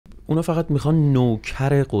اونا فقط میخوان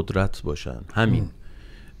نوکر قدرت باشن، همین.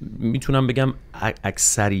 میتونم بگم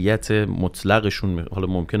اکثریت مطلقشون، حالا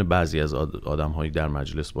ممکنه بعضی از آدم‌هایی در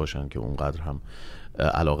مجلس باشن که اونقدر هم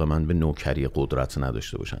علاقه‌مند به نوکری قدرت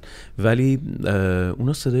نداشته باشن، ولی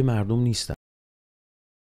اونا صدای مردم نیستن.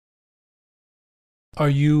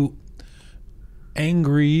 Are you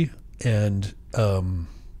angry and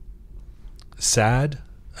sad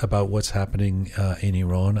about what's happening in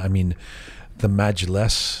Iran? I mean, the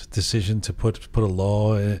Majlis decision to put a law,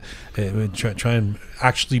 try and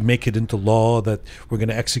actually make it into law that we're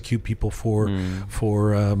going to execute people for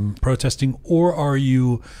protesting, or are you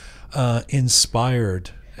inspired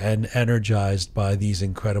and energized by these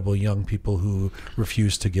incredible young people who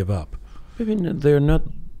refuse to give up? I mean, they're not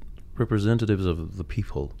representatives of the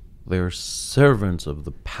people. They're servants of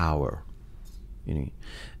the power. You know,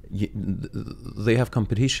 they have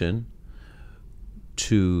competition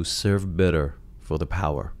to serve better for the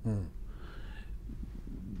power.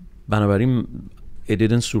 بنابراین it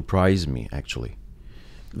didn't surprise me actually.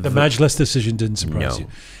 The Majlis decision didn't surprise you.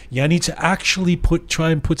 Yani to actually try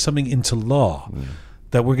and put something into law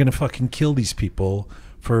that we're going to fucking kill these people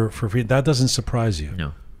for free, that doesn't surprise you.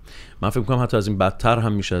 No. من فکر می‌کنم حتی از این بدتر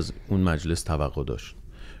هم میشه از اون مجلس توقع داشت،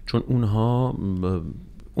 چون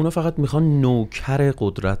اونا فقط میخوان نوکر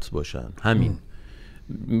قدرت باشن، همین.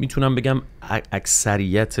 میتونم بگم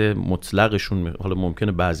اکثریت مطلقشون، حالا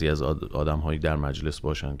ممکنه بعضی از آدم‌هایی در مجلس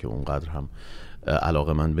باشن که اونقدر هم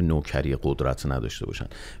علاقه‌مند به نوکری قدرت نداشته باشن،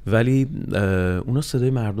 ولی اونا صدای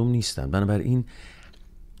مردم نیستن. بنابراین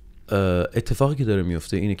اتفاقی که داره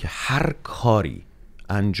میفته اینه که هر کاری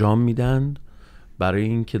انجام میدن برای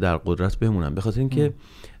اینکه در قدرت بمونن، به خاطر اینکه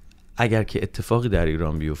اگر که اتفاقی در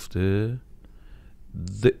ایران بیفته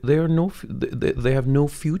they have no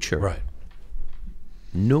future. Right.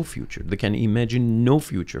 No future. They can imagine no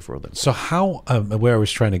future for them. So how, where I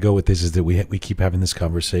was trying to go with this is that we keep having this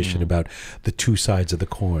conversation about the two sides of the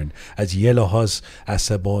coin. از یه لحاظ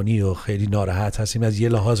عصبانی و خیلی ناراحت هستیم، از یه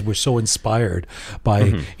لحاظ we're so inspired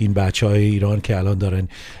by این بچهای ایران که الان دارن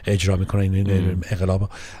اجرا میکنن این انقلاب.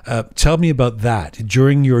 Tell me about that.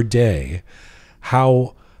 During your day,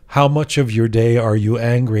 how much of your day are you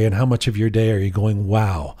angry and how much of your day are you going,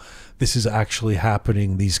 wow, this is actually happening,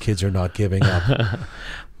 these kids are not giving up?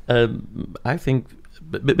 I think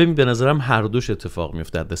ببین به نظرم هر دوش اتفاق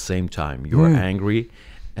میفته at the same time. You're angry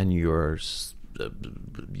and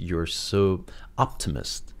you're so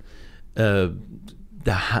optimist.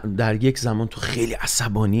 در یک زمان تو خیلی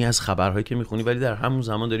عصبانی از خبرهایی که میخونی، ولی در همون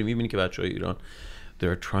زمان داری میبینی که بچهای ایران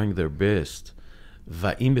they're trying their best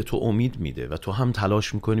و این به تو امید میده و تو هم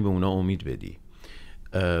تلاش میکنی به اونا امید بدی.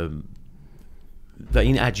 و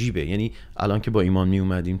این عجیبه. یعنی الان که با ایمان می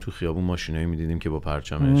اومدیم تو خیابون ماشینایی میدیدیم که با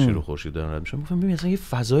پرچم شیر و خورشید دارن رد میشن، گفتم ببین اصلا یه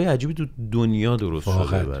فضای عجیبی تو دنیا درست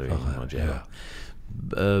شده برای این ماجرا.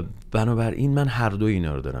 بنابراین من هر دو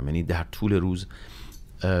اینا رو دارم. یعنی در طول روز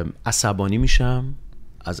عصبانی میشم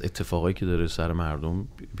از اتفاقایی که داره سر مردم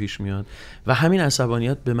پیش میاد و همین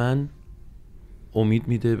عصبانیت به من امید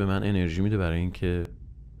میده، به من انرژی میده برای اینکه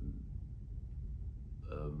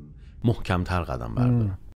محکم‌تر قدم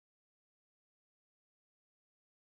بردارم.